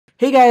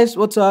Hey guys,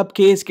 what's up?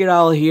 KS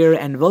Kiral here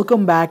and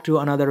welcome back to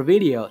another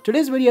video.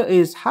 Today's video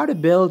is how to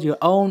build your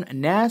own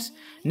NAS,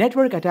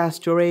 network attached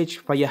storage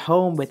for your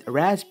home with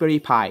Raspberry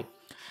Pi.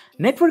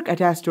 Network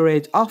attached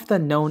storage,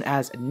 often known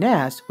as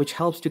NAS, which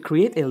helps to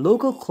create a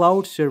local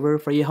cloud server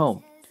for your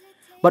home.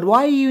 But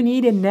why do you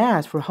need a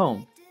NAS for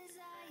home?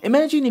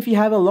 Imagine if you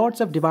have lots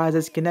of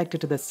devices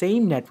connected to the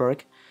same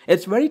network,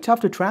 it's very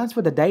tough to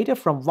transfer the data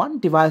from one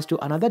device to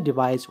another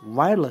device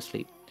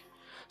wirelessly.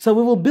 So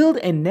we will build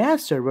a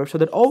NAS server so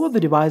that all of the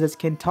devices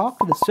can talk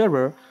to the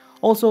server.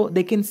 Also,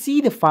 they can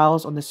see the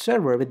files on the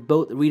server with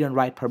both read and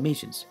write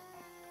permissions.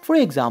 For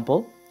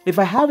example, if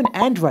I have an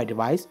Android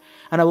device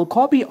and I will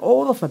copy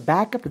all of my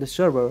backup to the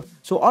server,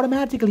 so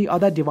automatically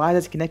other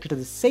devices connected to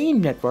the same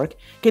network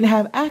can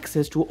have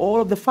access to all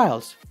of the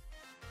files.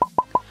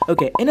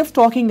 Okay, enough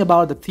talking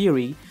about the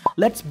theory,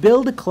 let's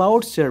build a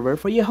cloud server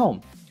for your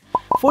home.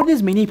 For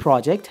this mini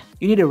project,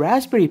 you need a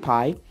Raspberry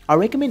Pi. I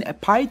recommend a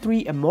Pi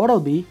 3 and Model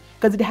B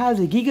because it has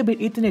a gigabit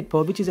Ethernet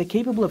port which is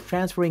capable of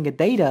transferring a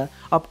data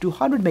up to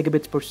 100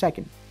 megabits per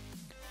second.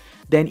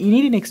 Then you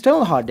need an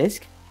external hard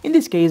disk. In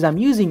this case, I'm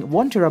using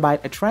 1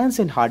 terabyte a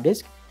transient hard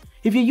disk.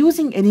 If you're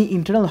using any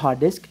internal hard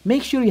disk,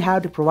 make sure you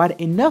have to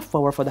provide enough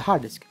power for the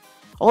hard disk.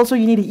 Also,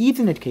 you need an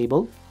Ethernet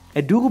cable,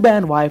 a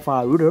dual-band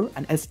Wi-Fi router,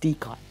 and SD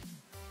card.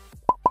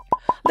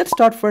 Let's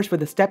start first with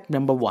the step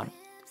number 1.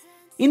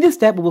 In this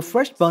step, we will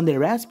first burn the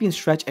raspbian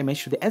stretch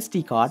image to the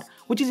SD card,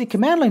 which is a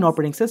command line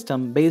operating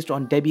system based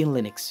on Debian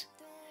Linux.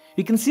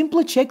 You can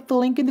simply check the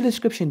link in the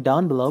description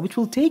down below, which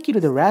will take you to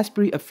the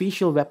Raspberry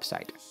official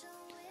website.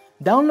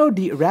 Download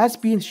the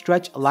raspbian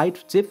stretch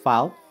lite zip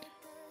file.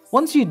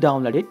 Once you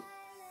download it,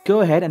 go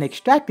ahead and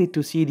extract it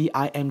to see the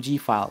IMG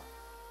file.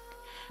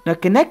 Now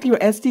connect your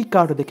SD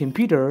card to the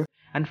computer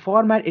and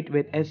format it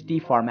with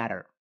SD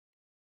formatter.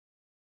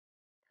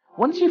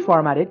 Once you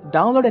format it,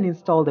 download and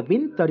install the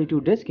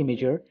Win32 disk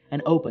imager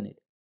and open it.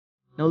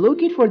 Now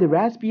locate for the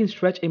raspbian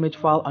stretch image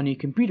file on your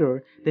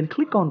computer, then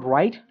click on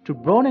Write to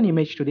burn an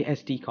image to the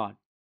SD card.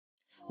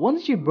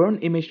 Once you burn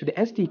image to the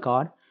SD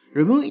card,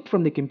 remove it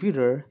from the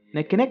computer.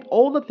 Now connect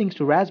all the things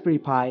to Raspberry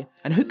Pi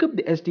and hook up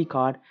the SD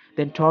card,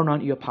 then turn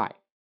on your Pi.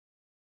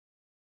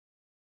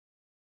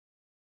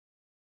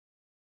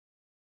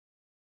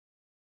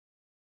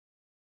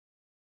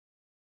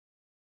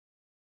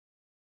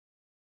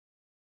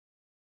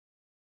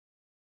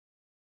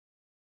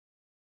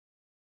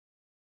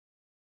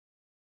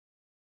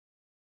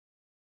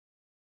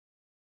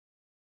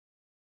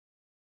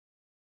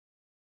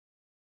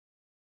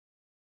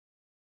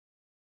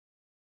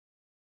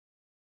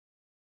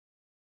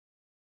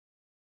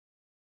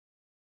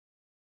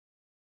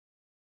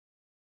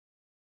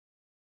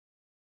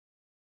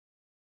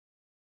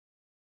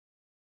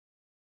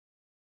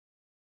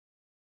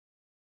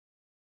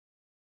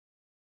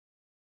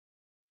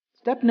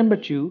 Step number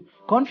 2.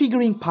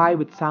 Configuring Pi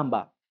with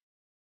Samba.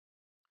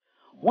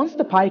 Once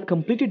the Pi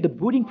completed the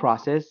booting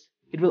process,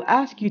 it will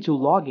ask you to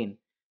log in.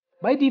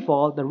 By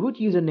default, the root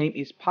username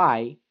is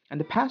Pi and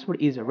the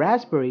password is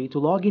Raspberry to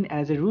log in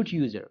as a root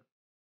user.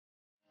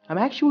 I'm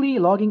actually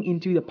logging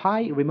into the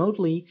Pi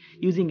remotely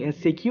using a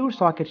secure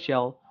socket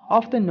shell,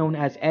 often known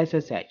as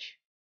SSH.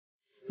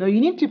 Now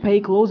you need to pay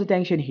close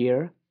attention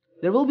here.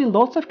 There will be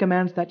lots of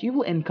commands that you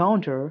will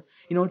encounter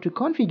in order to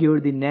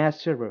configure the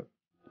NAS server.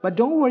 But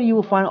don't worry, you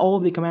will find all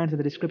of the commands in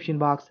the description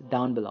box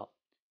down below.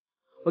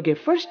 Okay,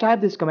 first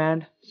type this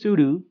command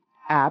sudo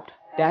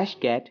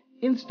apt-get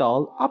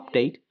install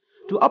update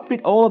to update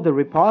all of the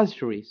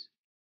repositories.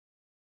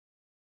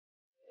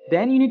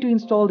 Then you need to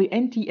install the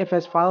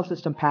NTFS file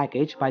system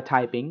package by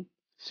typing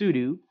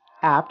sudo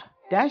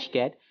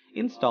apt-get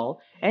install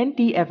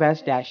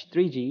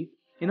NTFS-3G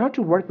in order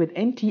to work with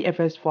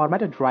NTFS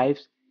formatted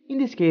drives, in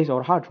this case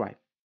our hard drive.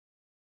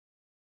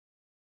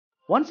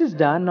 Once it's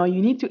done, now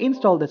you need to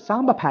install the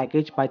Samba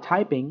package by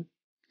typing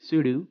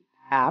sudo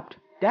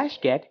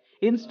apt-get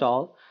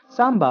install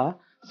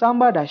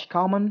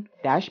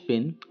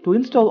samba-common-bin to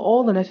install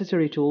all the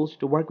necessary tools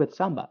to work with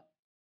Samba.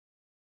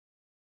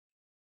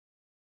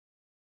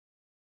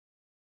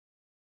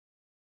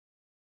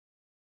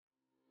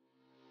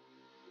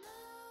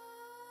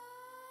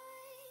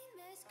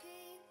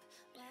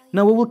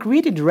 Now we will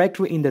create a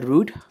directory in the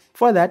root.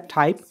 For that,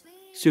 type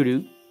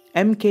sudo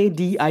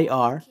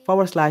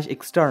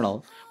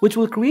mkdir/external, which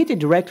will create a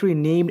directory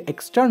named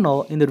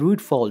external in the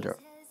root folder.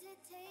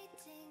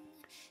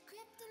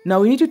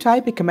 Now we need to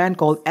type a command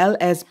called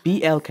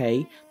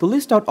lsblk to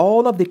list out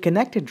all of the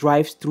connected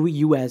drives through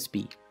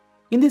USB.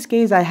 In this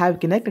case, I have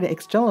connected an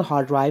external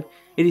hard drive.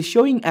 It is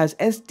showing as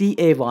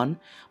SDA1,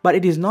 but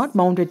it is not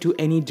mounted to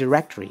any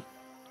directory.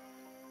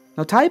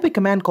 Now type a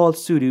command called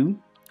sudo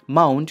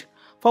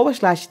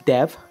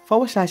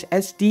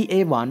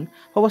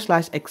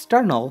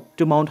mount/dev/SDA1/external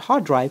to mount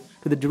hard drive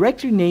to the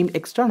directory named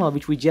external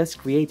which we just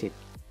created.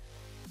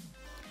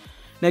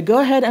 Now go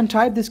ahead and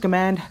type this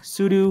command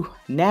sudo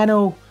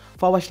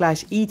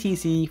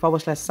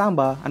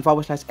nano/etc/samba and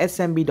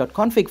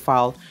 /smb.config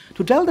file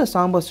to tell the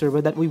Samba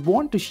server that we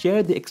want to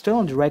share the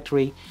external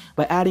directory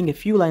by adding a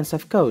few lines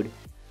of code.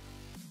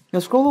 Now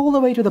scroll all the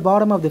way to the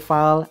bottom of the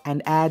file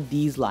and add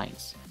these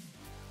lines.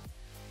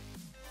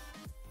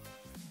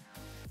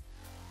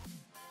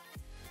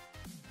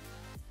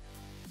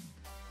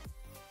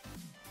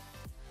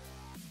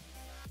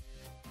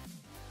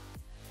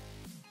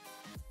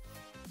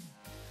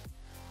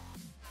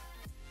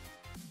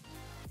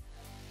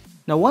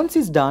 Now once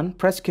it's done,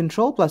 press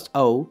Ctrl plus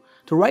O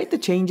to write the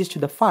changes to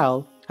the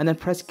file and then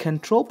press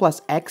Ctrl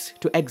plus X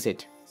to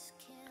exit.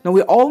 Now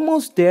we're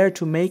almost there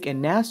to make a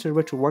NAS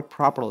server to work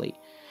properly.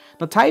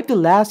 Now type the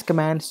last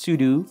command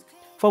sudo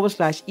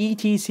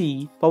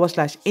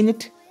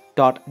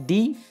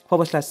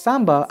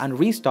 /etc/init.d/samba and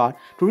restart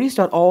to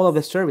restart all of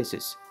the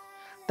services.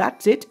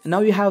 That's it.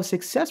 Now you have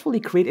successfully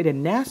created a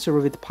NAS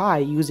server with Pi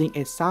using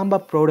a Samba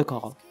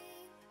protocol.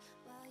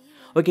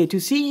 Okay, to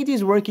see it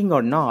is working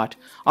or not,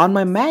 on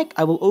my Mac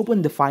I will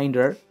open the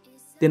Finder,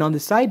 then on the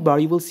sidebar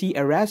you will see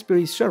a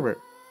Raspberry server.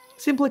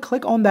 Simply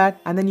click on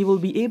that and then you will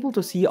be able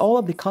to see all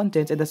of the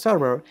contents in the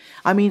server,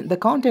 the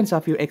contents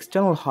of your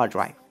external hard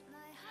drive.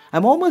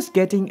 I'm almost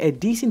getting a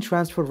decent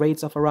transfer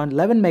rates of around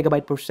 11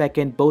 megabytes per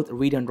second both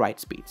read and write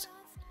speeds.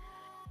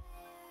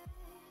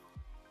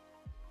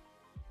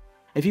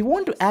 If you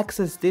want to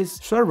access this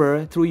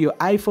server through your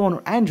iPhone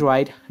or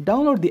Android,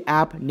 download the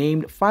app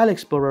named File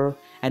Explorer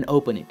and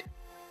open it.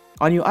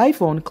 On your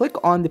iPhone, click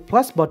on the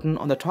plus button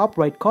on the top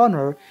right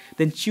corner,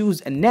 then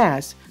choose a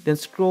NAS, then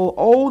scroll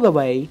all the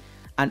way,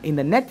 and in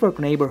the network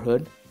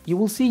neighborhood, you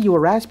will see your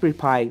Raspberry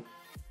Pi.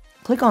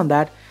 Click on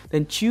that,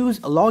 then choose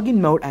login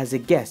mode as a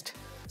guest,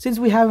 since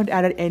we haven't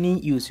added any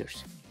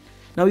users.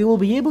 Now you will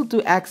be able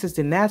to access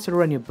the NAS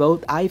server on your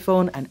both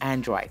iPhone and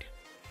Android.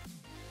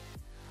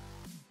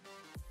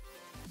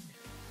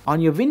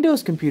 On your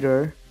Windows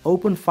computer,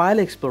 open File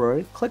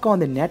Explorer, click on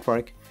the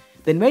network,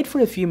 then wait for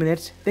a few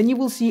minutes, then you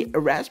will see a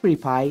Raspberry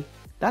Pi.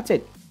 That's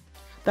it.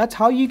 That's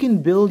how you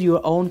can build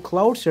your own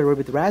cloud server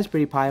with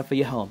Raspberry Pi for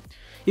your home.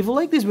 If you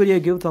like this video,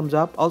 give a thumbs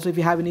up. Also, if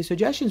you have any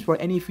suggestions for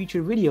any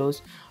future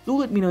videos, do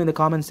let me know in the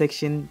comment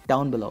section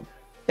down below.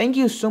 Thank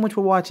you so much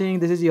for watching.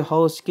 This is your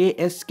host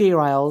KSK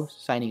Ryle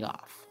signing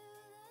off.